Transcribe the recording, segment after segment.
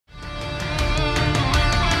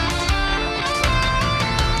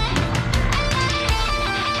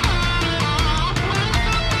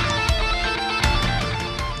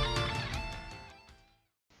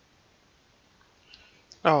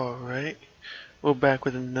We're back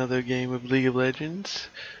with another game of League of Legends.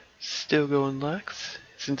 Still going Lux.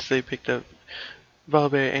 Since they picked up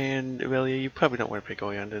Valbear and Aurelia, you probably don't want to pick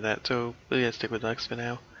Orion to that, so we're gonna stick with Lux for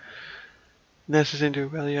now. Nasus into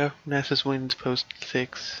Aurelia. Nasus wins post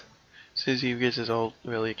 6. As soon as he gets his ult,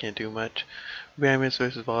 Aurelia can't do much. Rammus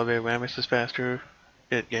versus Valbear. Rammus is faster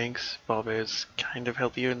at ganks. Valbear is kind of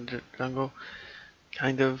healthier in the jungle.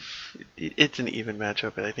 Kind of. It's an even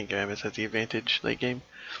matchup, but I think Rammus has the advantage late game.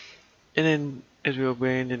 And then Israel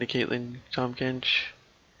Brand into Caitlyn, Tahm Kench.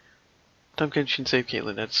 Tahm Kench can save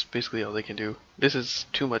Caitlyn, that's basically all they can do. This is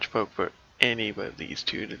too much poke for any but these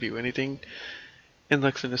two to do anything. And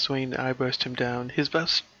Lux into Swain, I burst him down. His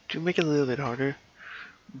buffs do make it a little bit harder,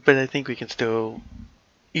 but I think we can still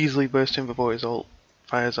easily burst him before his ult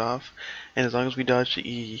fires off. And as long as we dodge the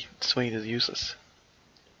E, Swain is useless.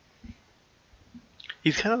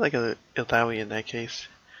 He's kind of like a Ilawi in that case.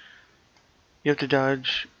 You have to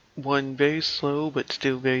dodge one very slow but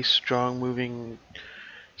still very strong moving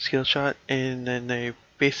skill shot, and then they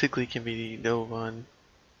basically can be dove on.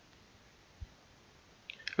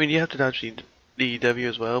 I mean, you have to dodge the W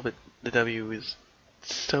as well, but the W is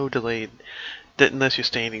so delayed that unless you're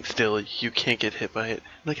standing still, you can't get hit by it.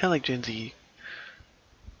 Like kind of like Gen Z.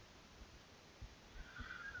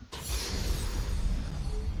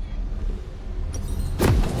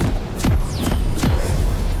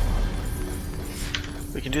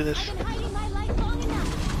 We can do this.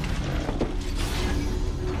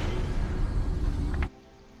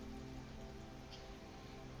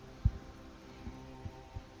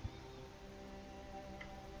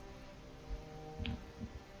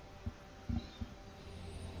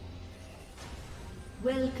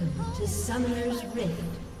 Welcome to Summoner's Rift.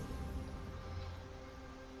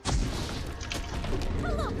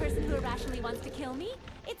 Hello, person who irrationally wants to kill me.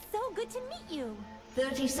 It's so good to meet you.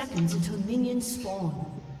 30 seconds until minions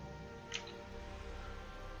spawn.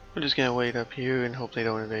 We're just gonna wait up here and hope they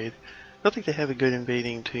don't invade. I don't think they have a good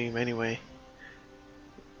invading team anyway.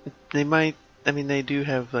 They might, I mean they do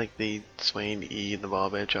have like the Swain E and the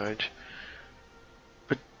Valbear charge.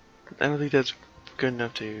 But I don't think that's good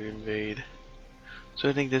enough to invade. So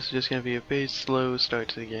I think this is just gonna be a very slow start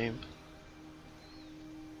to the game.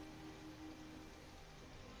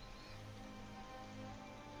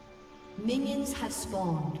 Minions have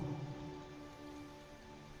spawned.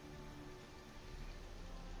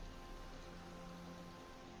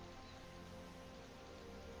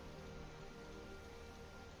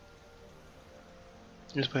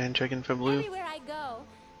 Just playing checking for blue. Everywhere I go,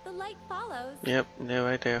 the light follows. Yep, they're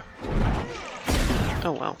right there.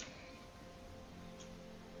 Oh wow.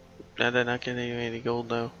 Now they're not getting any gold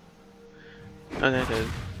though. Oh, they did.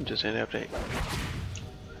 Just an update.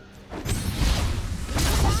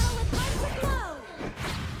 Battle with Iron Glow.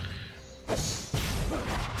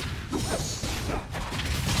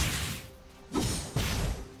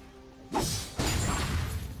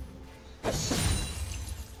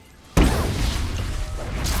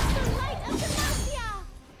 The light of Demacia.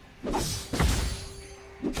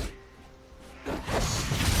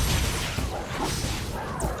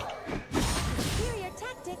 Superior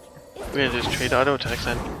tactic is We're gonna just trade auto attacks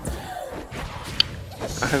then.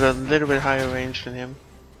 I have a little bit higher range than him.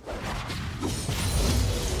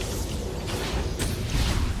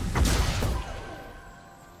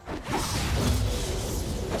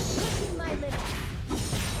 pushing my limits.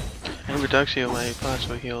 And Reduxio might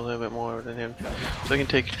possibly heal a little bit more than him. So I can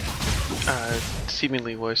take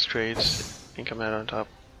seemingly worse trades and come out on top.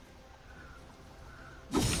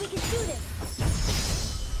 We can do this.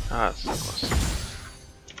 Ah, it's so close.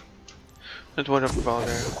 Let's ward up the ball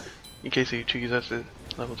there, in case he chooses us at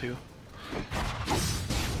level 2.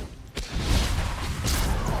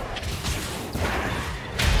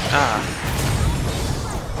 Ah!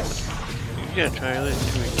 You gotta try to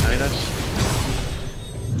ignite us?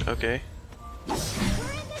 Okay. We're in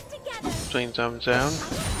this together. Swing thumbs down. I don't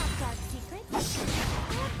have dark secrets.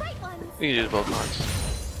 I have bright ones. We can use both mods.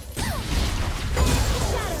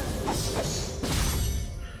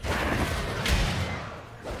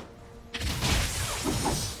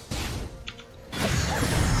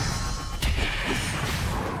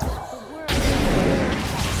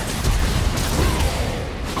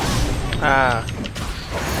 Ah.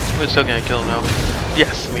 We're still gonna kill him though.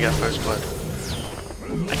 Yes, we got first blood.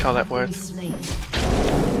 I call that worth. Slain.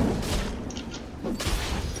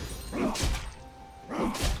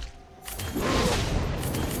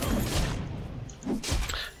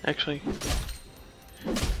 Actually,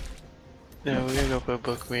 no, we're gonna go for a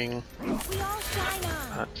book ring. We all shine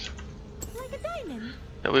on. Pots. Like a diamond.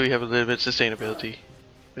 That way we have a little bit of sustainability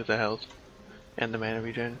with the health and the mana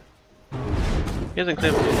regen. He hasn't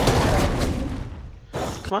clipped it.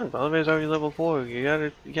 Come on, Bolivar's already level 4. You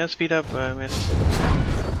gotta speed up, miss.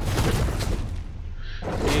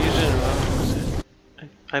 You're using it wrong.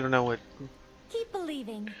 I don't know what. Keep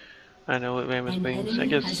believing. I know what Rammus An brings. I enemy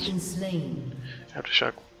guess has been slain.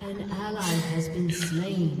 Aftershock. An ally has been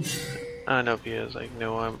slain. I don't know if he has like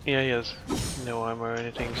no armor. Yeah, he has no armor or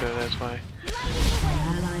anything, so that's why. An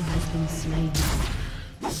ally has been slain.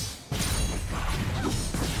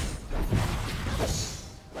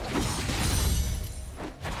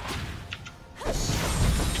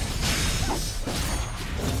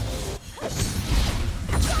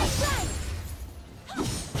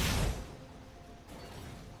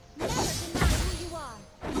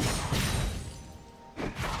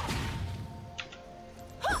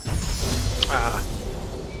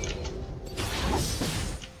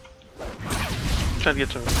 Try to get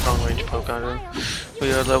some long range poke on him. We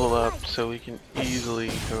gotta level up so we can easily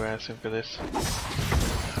harass him for this.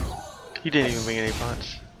 He didn't even bring any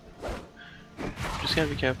bots. Just gotta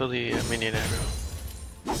be careful of the minion aggro.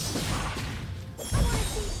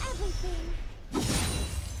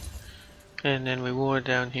 And then we ward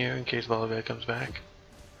down here in case Volibear comes back.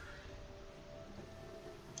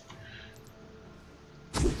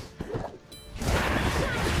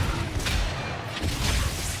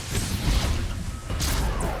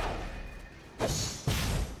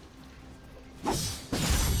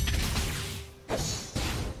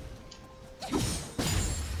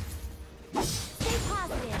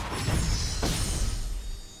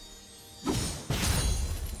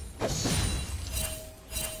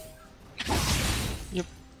 Yep.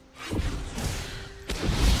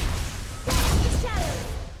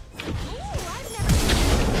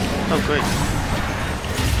 Oh, great.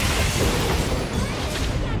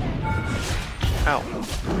 Ow.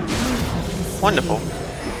 Wonderful.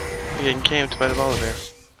 We're getting camped by the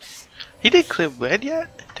Volibear. He did clear red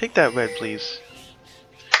yet? Take that red, please.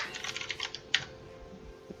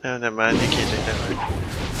 No, never mind. You can't take that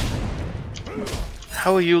red.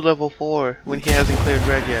 How are you level 4 when he hasn't cleared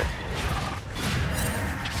red yet?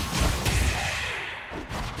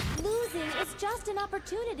 Losing is just an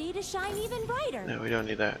opportunity to shine even brighter. No, we don't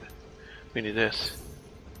need that. We need this.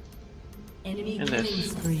 Enemy And killing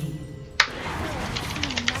this. spree.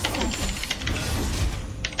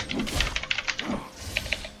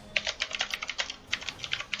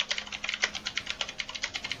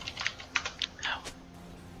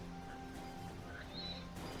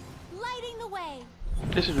 Lighting the way.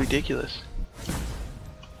 This is ridiculous.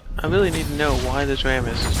 I really need to know why this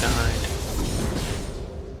Rammus is behind.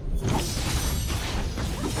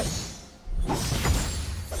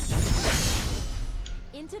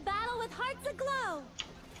 Into battle with hearts aglow.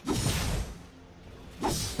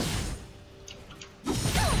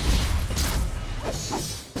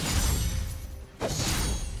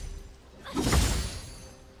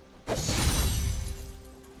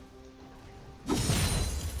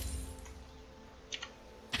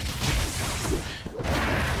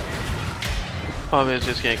 Probably is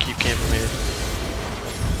just gonna keep camping me.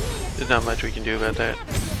 There's not much we can do about that.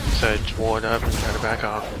 Besides ward up and try to back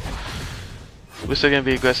off. We're still gonna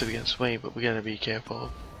be aggressive against Swain, but we gotta be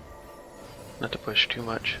careful not to push too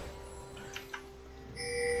much.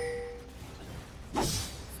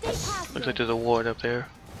 Looks like there's a ward up there.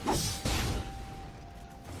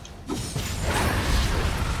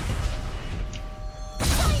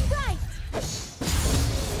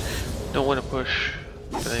 Don't want to push,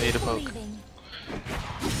 but I need a poke.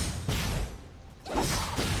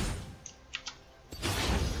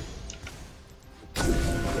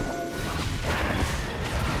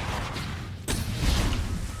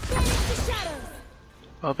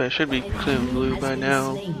 Well, I should be clear blue by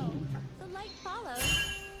now.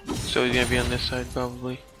 So he's gonna be on this side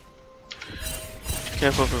probably.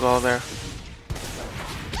 Careful with all there.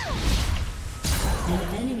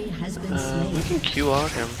 An enemy has been slain. We can Q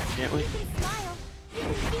out him, can't we?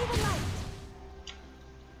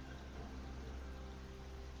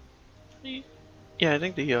 Yeah, I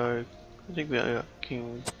think we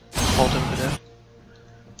can hold him to death.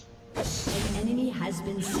 An enemy has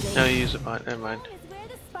been slain. No, you use the bot, never mind.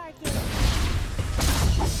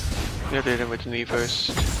 We have to hit him with the knee first.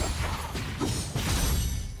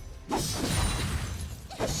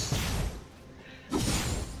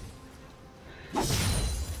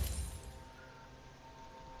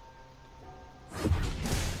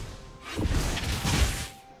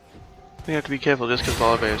 We have to be careful just because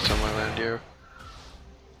Volibear is somewhere around here.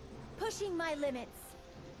 Pushing my limits.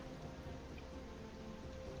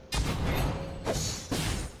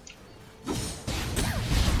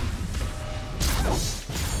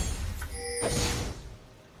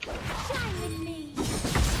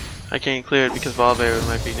 I can't clear it because Volibear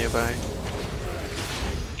might be nearby.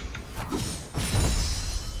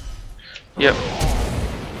 Yep.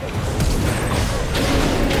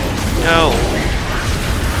 No!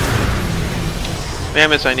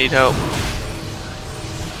 Mammoth, I need help.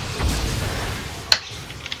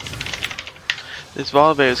 This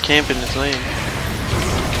Volibear is camping this lane.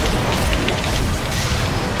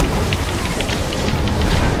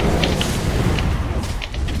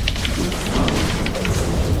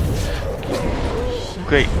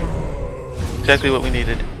 Great. Exactly what we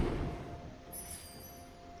needed.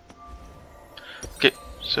 Okay,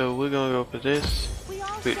 so we're gonna go for this. We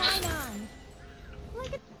all Boots. shine on.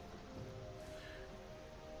 Like a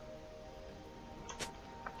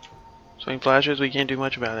Swing flashes, we can't do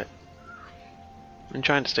much about it. I'm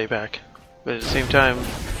trying to stay back. But at the same time,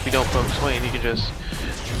 if we don't poke Swain, he can just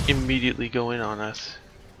immediately go in on us.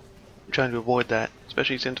 I'm trying to avoid that,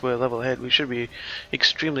 especially since we're a level ahead. We should be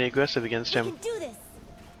extremely aggressive against we him. can do this.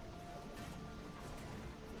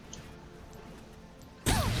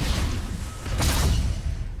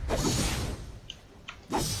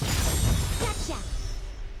 Gotcha.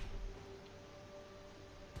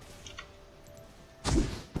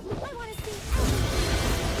 I want to see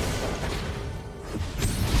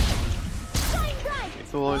shine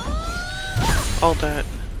bright. Lord. All that.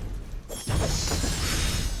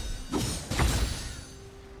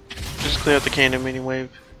 Just clear out the cannon mini wave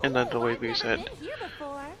and let the wave I've never reset. been here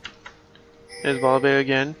before. There's Volibear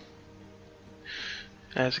again.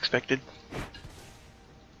 As expected.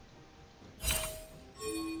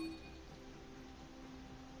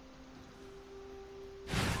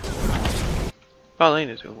 Bot lane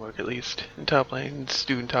is doing work at least. In top lane, it's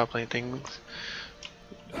doing top lane things.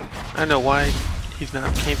 I don't know why he's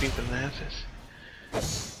not camping for the Nasus.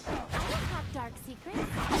 I don't have dark secrets.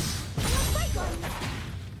 You're bright ones.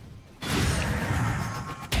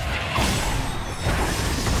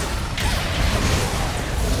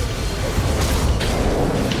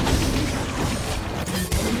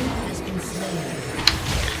 Has been slain.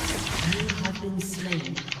 You have been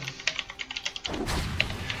slain.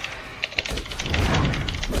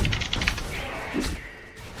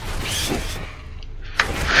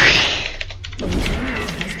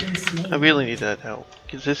 Has been slain. I really need that help,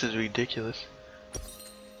 because this is ridiculous.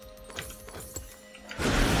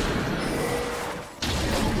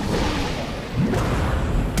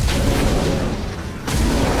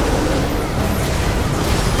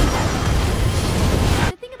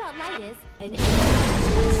 The thing about light is, An enemy has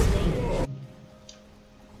been slain.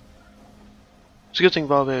 It's a good thing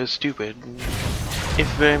Volibear is stupid. If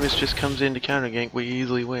Rammus just comes in to counter gank, we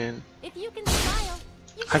easily win. if you can smile,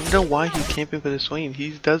 you I can don't know figure why it he's out. camping for the Swain.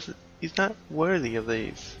 He's not worthy of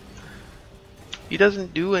these. He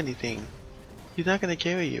doesn't do anything. He's not gonna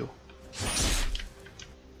carry you.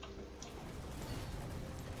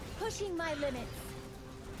 Pushing my limits.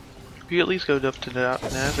 If you at least go up to the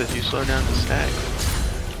Nasus, you slow down the stack.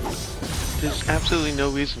 There's absolutely no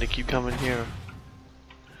reason to keep coming here.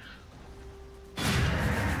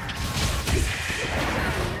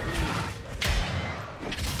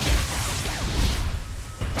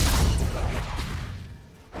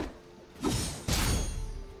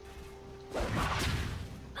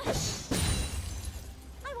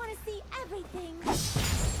 I want to see everything.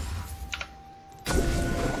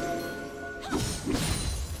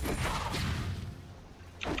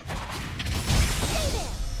 Stay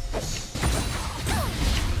there.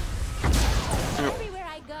 Everywhere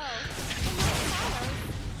I go, and that follows.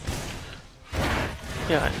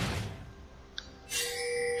 Yeah.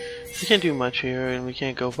 We can't do much here, and we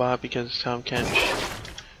can't go bot because Tom Kench.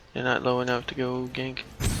 They're not low enough to go gank.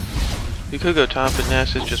 We could go top, but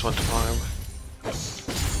Nasus just wants to farm.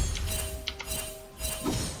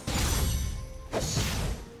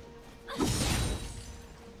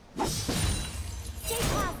 Stay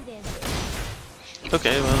positive.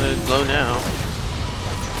 Okay, well they're low now.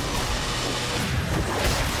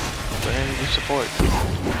 But I need support.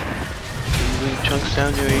 You leave chunks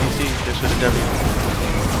down your ADC just with a W.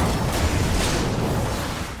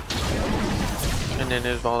 And then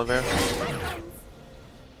there's Volibear.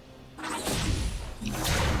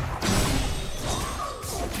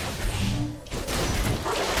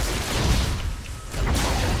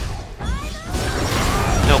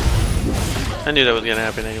 Nope. I knew that was gonna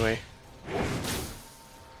happen anyway.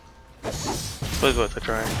 Was worth a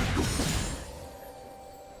try.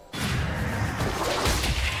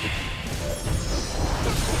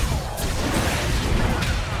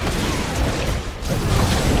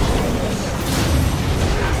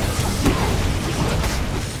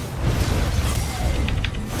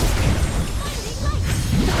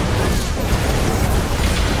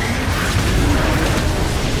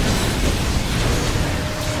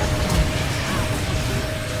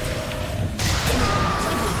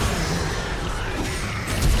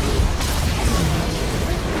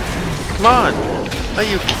 Come on! Are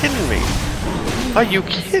you kidding me? Are you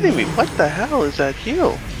kidding me? What the hell is that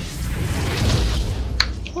heal?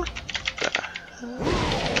 What the hell?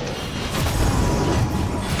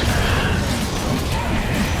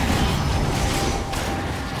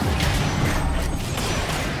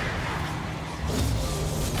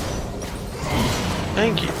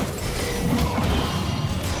 Thank you.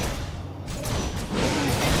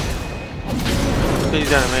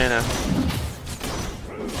 He's out of mana.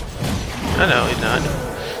 I know he's not.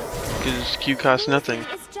 Because Q costs nothing.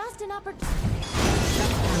 It's just an opportunity.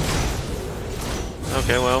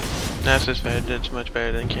 Okay, well, Nasa's fed. That's much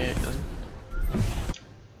better than Caitlyn.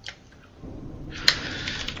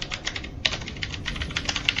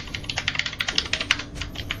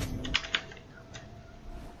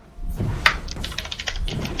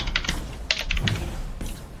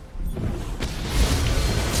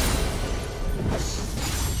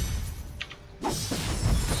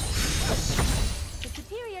 The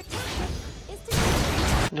superior tactic is to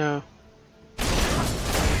No.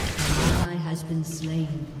 Ally has been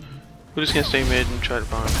slain. We're just gonna stay mid and try to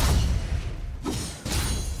farm.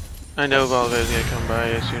 I know Valve's gonna come by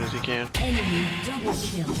as soon as he can. Enemy double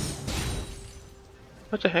kill.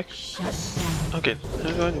 What the heck? Shut down. Okay,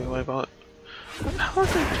 how do I do my ball? How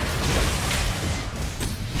is it?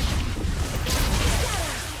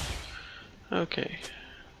 Okay.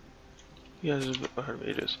 You guys are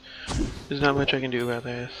outrageous. There's not much I can do about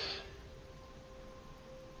this.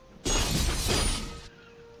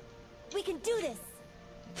 We can do this.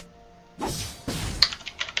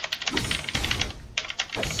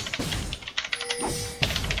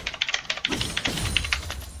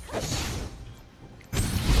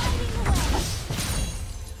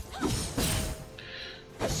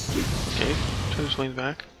 Okay, two swings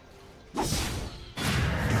back. The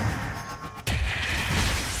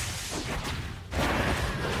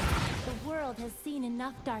world has seen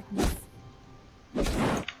enough darkness.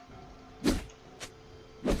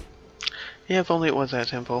 Yeah, if only it was that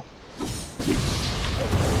simple.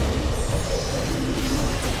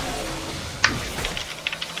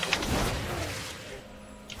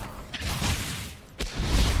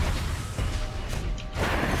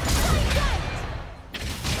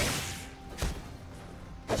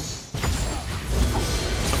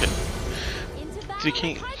 Into battle. You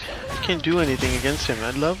can't do anything against him.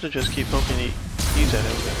 I'd love to just keep poking these at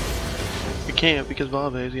him, but you can't because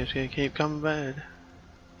Valve is gonna keep coming bad.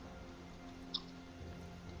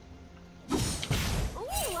 Ooh,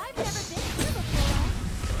 I've never been here before.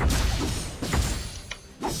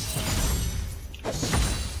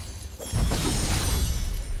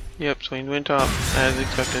 Yep, Swain went top as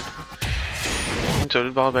expected, and so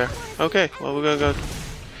did Ballbear. Okay, well we're gonna go.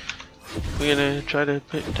 We're gonna try to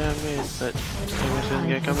put down mid, but Amos isn't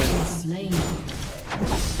gonna come in. Slain.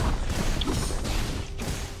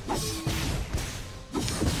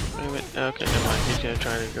 Okay, never mind. He's gonna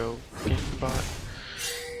try to go get the bot.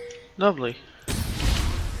 Lovely.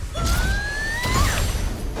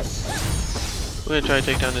 We're gonna try to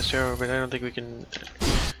take down this tower, but I don't think we can.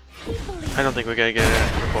 I don't think we're gonna get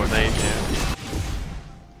it before they do.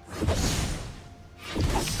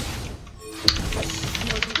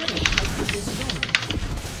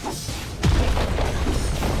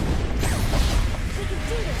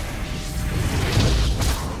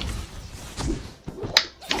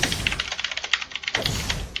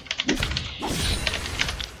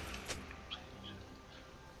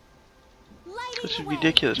 This is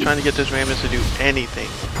ridiculous, trying to get this Rammus to do anything.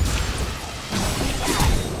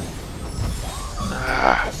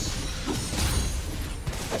 Ah.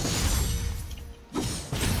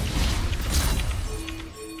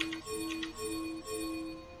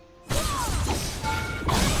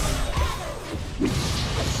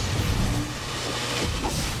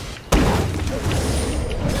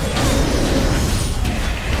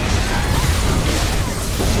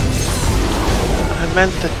 I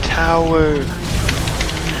meant the tower.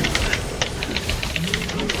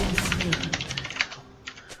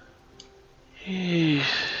 Jeez.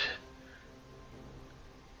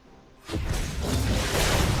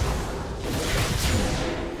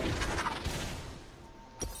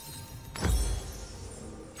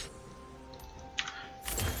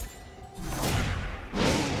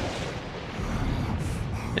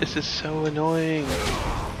 This is so annoying.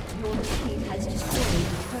 Your team has destroyed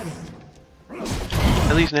the turret.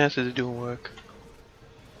 At least NASA is doing work.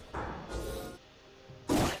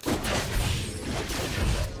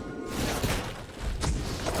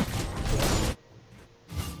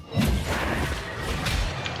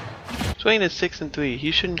 Swain is 6-3.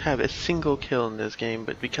 He shouldn't have a single kill in this game,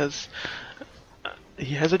 but because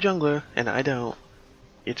he has a jungler and I don't,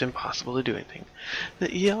 it's impossible to do anything.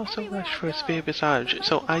 He also rushed for a Sphere Visage,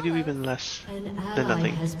 so I do even less An than ally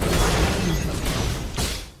nothing. has been slain.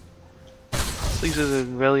 At least there's a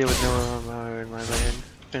Relia with no armor in my land.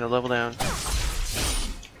 I'm gonna level down.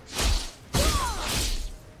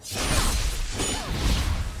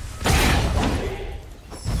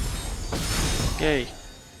 Yay.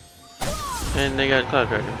 And they got Cloud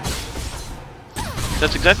Dragon.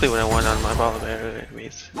 That's exactly what I want on my Ball Bear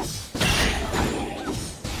enemies. The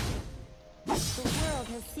world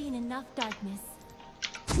has seen enough darkness.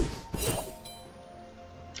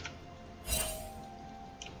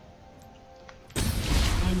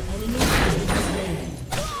 An enemy has been slain.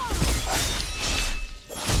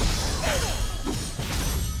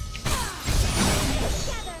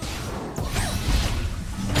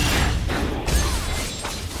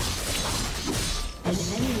 An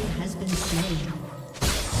enemy has been slain.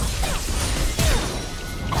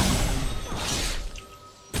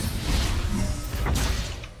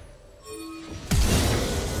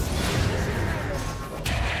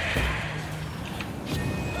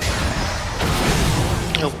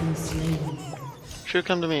 Nope. Been slain. Should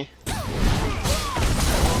come to me.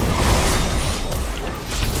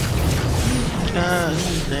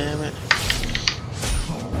 Ah, damn it.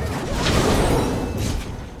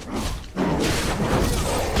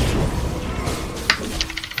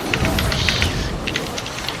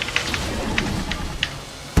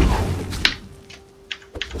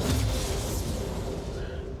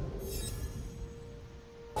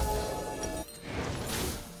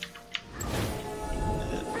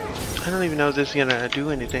 I don't even know if this is gonna do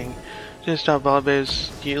anything. Just stop Bobbe's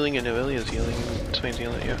healing and Avilia's healing and Swain's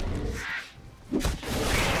healing, yeah.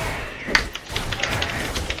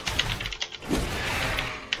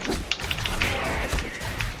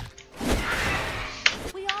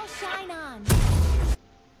 We all shine on.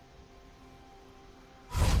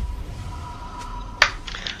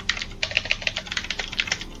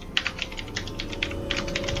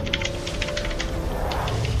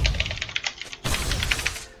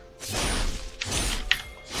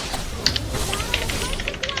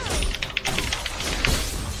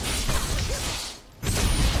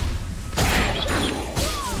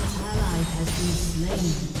 Ally has been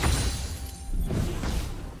slain.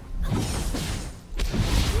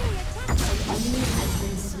 An enemy has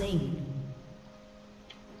been slain.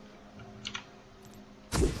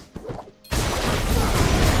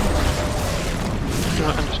 You know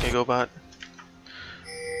what, I'm just gonna go bot.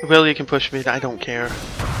 Avilia can push mid, I don't care.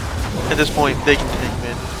 At this point, they can take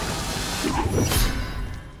mid.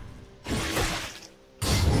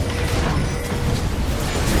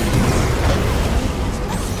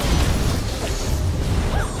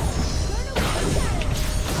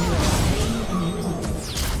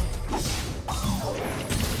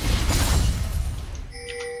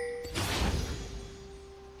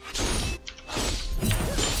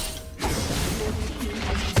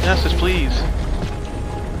 Nessus, please.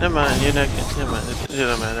 Never mind, you're not. Never mind, it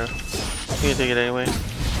doesn't matter. You can take it anyway.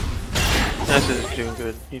 Nessus is doing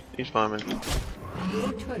good. He's farming.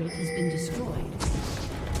 Your turret has been destroyed.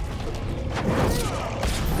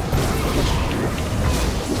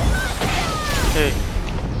 Hey,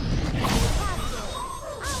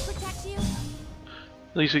 I'll protect you.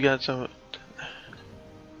 at least we got some.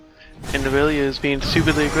 And Aurelia is being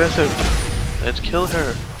stupidly aggressive. Let's kill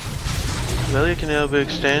her. Aurelia can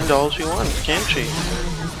overextend all she wants, can't she?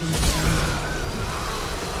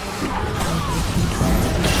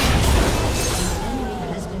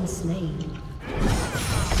 Enemy has been slain.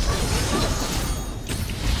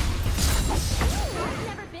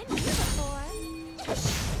 Never been here before.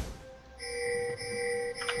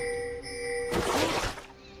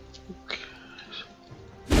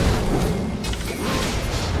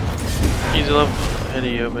 He's a level ahead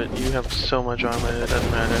of you, but you have so much armor that it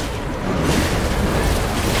doesn't matter.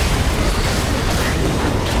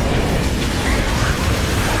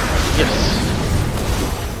 Yes.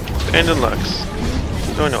 And in Lux.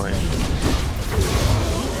 So annoying.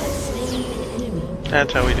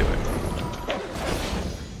 That's how we do it.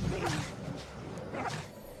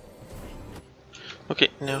 Okay,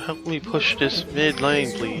 now help me push this mid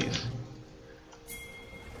lane, please.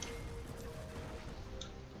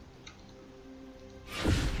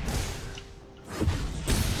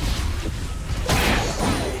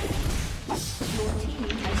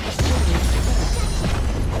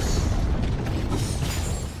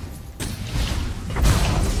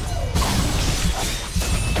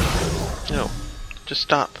 No, just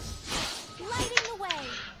stop. Lighting the way.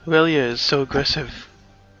 Aurelia is so aggressive.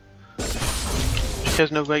 She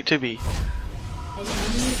has no right to be. An enemy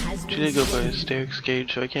has She been did go for a slain. Hysterics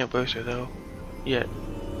Cage, so I can't burst her though. yet.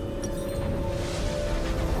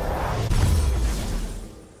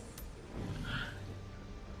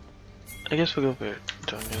 I guess we'll go for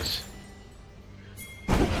Tonga's.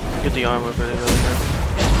 Get the armor for the villager.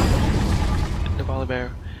 The polar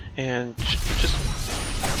bear. And just...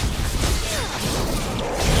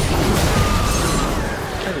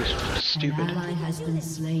 That is stupid. An ally has been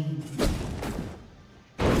slain.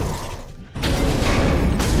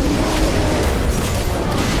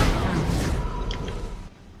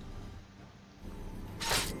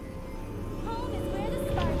 Home is where the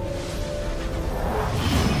spark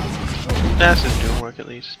is. Nasus doing work at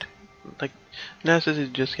least. Like, Nasus is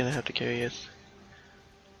just gonna have to carry us.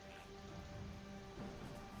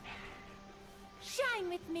 Shine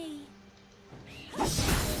with me.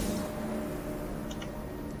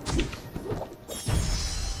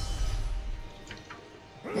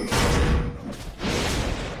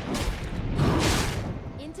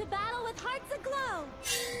 Into battle with hearts aglow.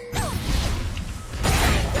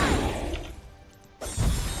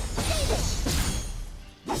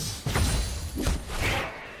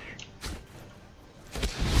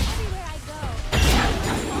 Everywhere I go.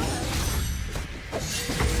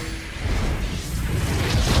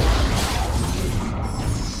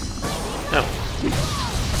 No.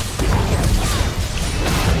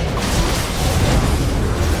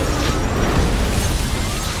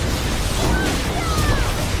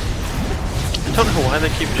 I don't know why they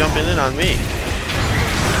keep jumping in on me.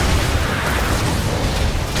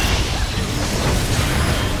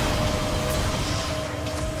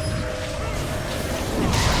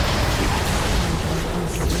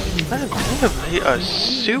 They are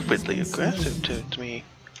stupidly aggressive to me.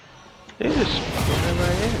 They just run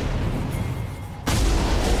right in.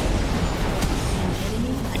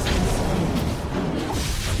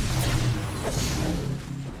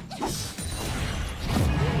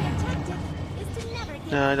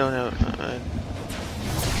 No, I don't have. I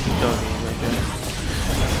don't need like that.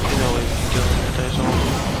 You know we can kill him with this one.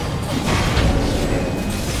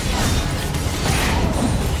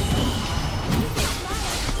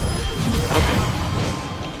 Okay.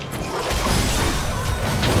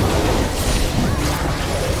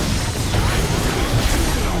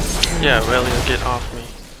 Yeah, really, get off me.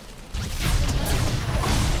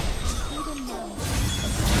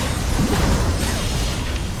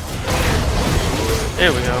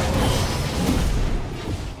 There we go.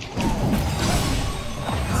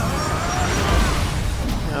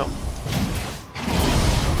 Nope.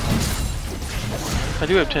 I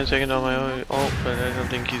do have 10 seconds on my own ult, but I don't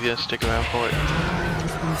think he's gonna stick around for it.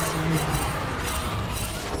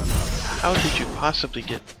 How did you possibly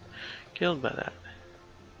get killed by that?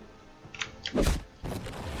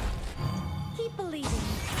 Keep believing.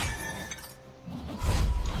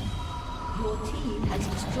 Your team has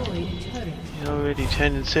destroyed a turret. You're already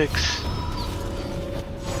 10 and 6.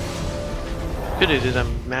 Good news is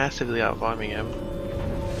I'm massively out farming him. An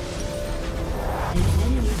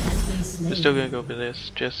enemy has been slain. We're still gonna go for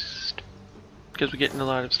this, just because we're getting a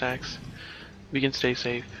lot of stacks. We can stay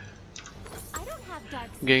safe. I don't have dark.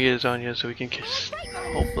 I'm gonna get his Anya so we can kiss.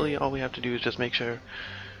 Hopefully all we have to do is just make sure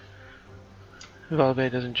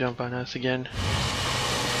Valve doesn't jump on us again.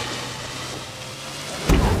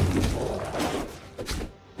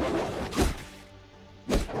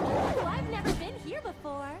 Ooh, I've never been here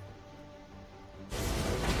before.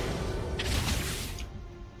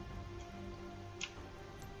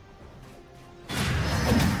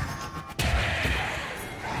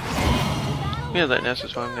 Yeah, let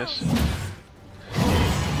Nessus farm this.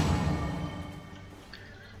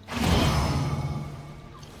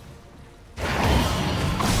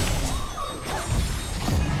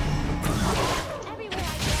 Everywhere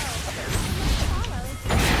I go, follows.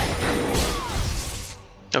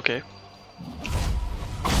 Okay.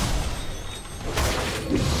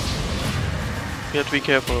 You have to be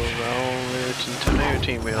careful of its entire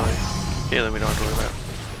team really. Yeah, then we don't have to worry about.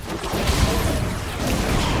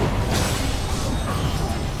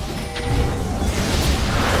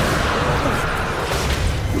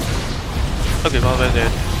 Okay, Valve's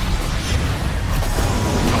dead.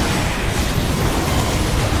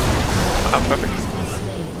 Ah, perfect.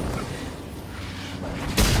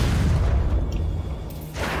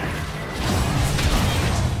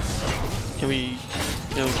 Can we...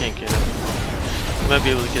 No, we can't get him. We might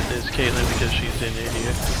be able to get this Caitlyn because she's in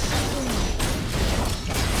here.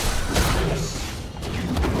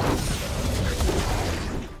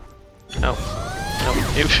 Oh. No.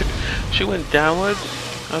 She went downwards?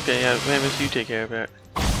 Okay, yeah, Mammoth, you take care of that.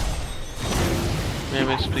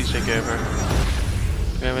 Mammoth, please take care of her.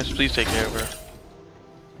 Mammoth, please take care of her.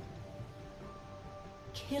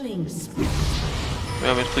 Killing spree.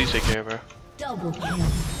 Well, Miss, please take care of her. Double kill.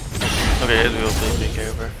 Okay, as we will please take care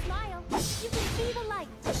of her. Smile. You can see the light.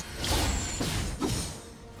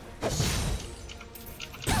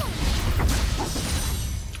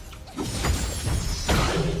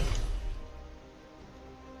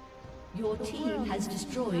 Your team has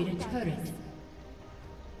destroyed a turret.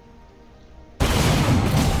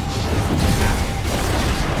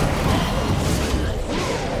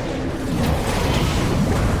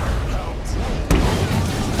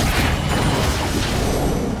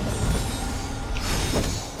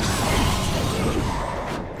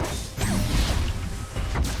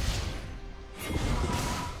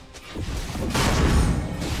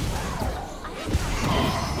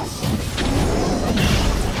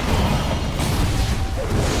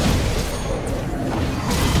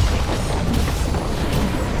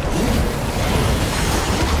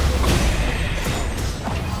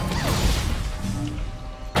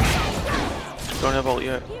 Don't have ult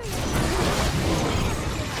yet.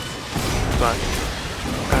 But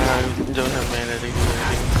I don't have mana to do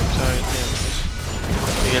anything. Sorry, damn.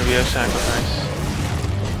 You're gonna be a sacrifice.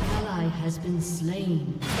 An ally has been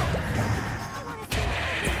slain.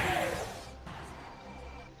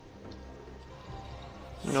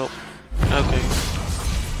 Nope. Okay.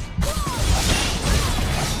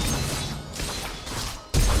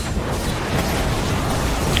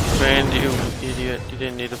 Brand, you idiot. You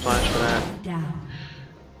didn't need the flash for that. Down.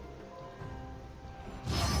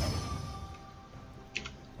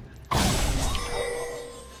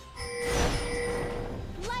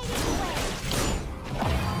 Lighting away.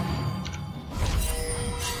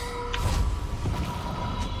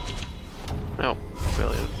 No,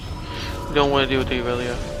 Aurelia. You don't want to deal with the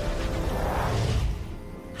Aurelia.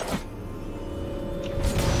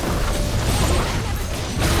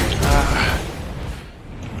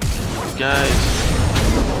 Guys,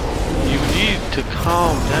 you need to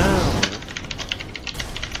calm down.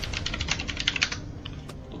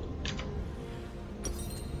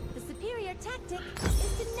 The superior tactic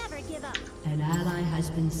is to never give up. An ally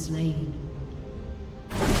has been slain.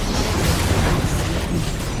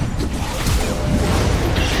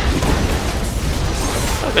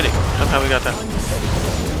 Oh, goody. Somehow we got that.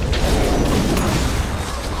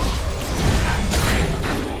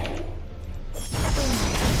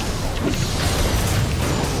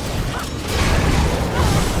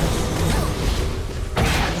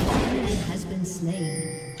 Enemy has been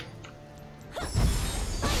slain.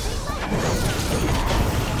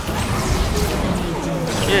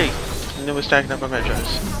 Yay! And then we're stacking up our measures.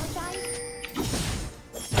 Apologize.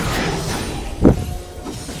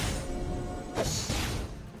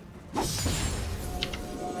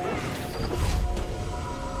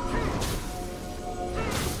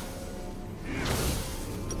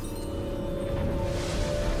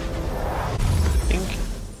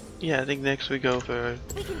 I think next we go for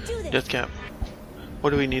We can do this. Death Cap. What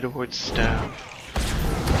do we need towards stab?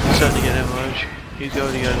 He's starting to get MR. He's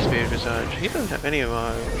already got a Spirit Visage. He doesn't have any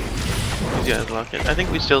MR. He's got his Locket. I think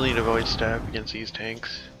we still need a Void Stab against these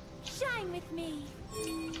tanks. Shine with me.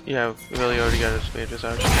 Yeah, we really already got a Spirit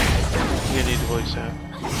Visage. We're gonna need the Void Stab.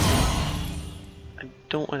 I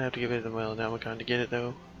don't want to have to give it to the Melanamicon to get it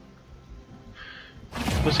though.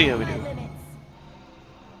 We'll see how we My do. limits.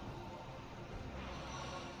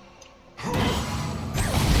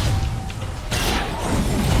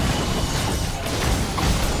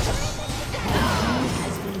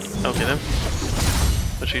 Okay then.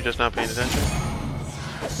 Was she just not paying attention? I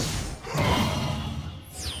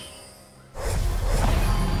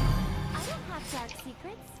don't have dark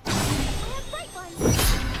secrets. I have bright ones.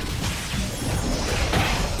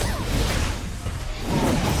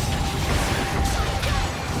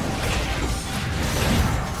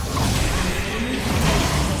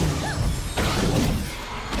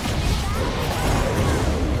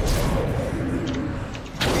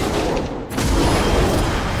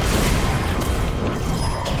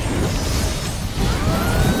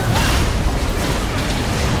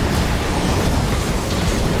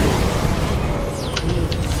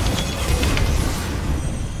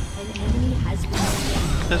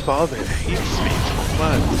 This Bobby, he speaks so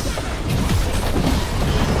much.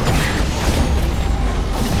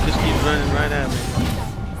 Just keeps running right at me.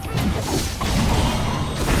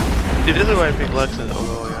 Dude, this is why I picked Lux and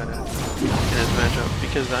Oriana in this matchup,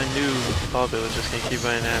 because I knew Bobby was just gonna keep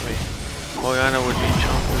running at me. Oriana would be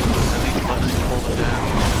chomping, but at least Lux can hold him down.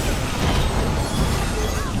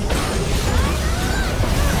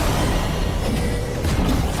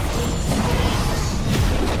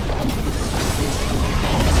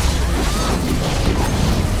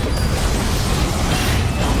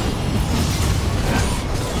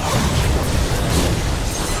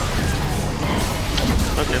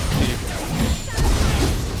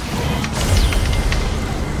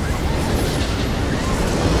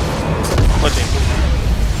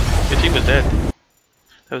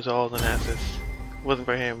 That was all the Nasus. Wasn't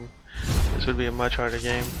for him, this would be a much harder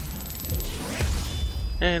game.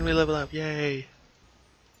 And we level up, yay!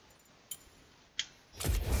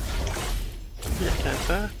 Yeah,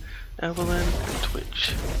 Kansa, Evelyn, and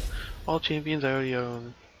Twitch. All champions I already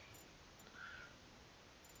own.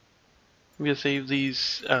 I'm gonna save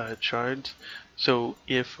these shards, so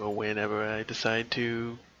if or whenever I decide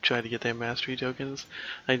to try to get their mastery tokens,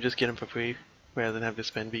 I can just get them for free, rather than have to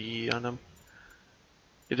spend BE on them.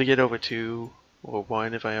 If they get over 2 or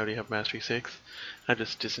 1, if I already have mastery 6, I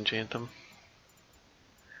just disenchant them.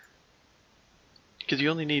 Because you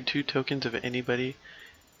only need 2 tokens of anybody,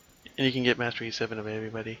 and you can get mastery 7 of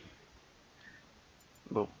everybody.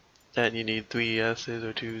 Well, that you need 3 S's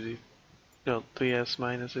or 2, no, 3 S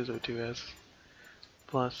minuses or 2 S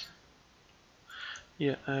plus.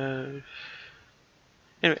 Yeah,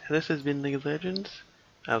 anyway, this has been League of Legends.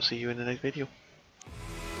 I'll see you in the next video.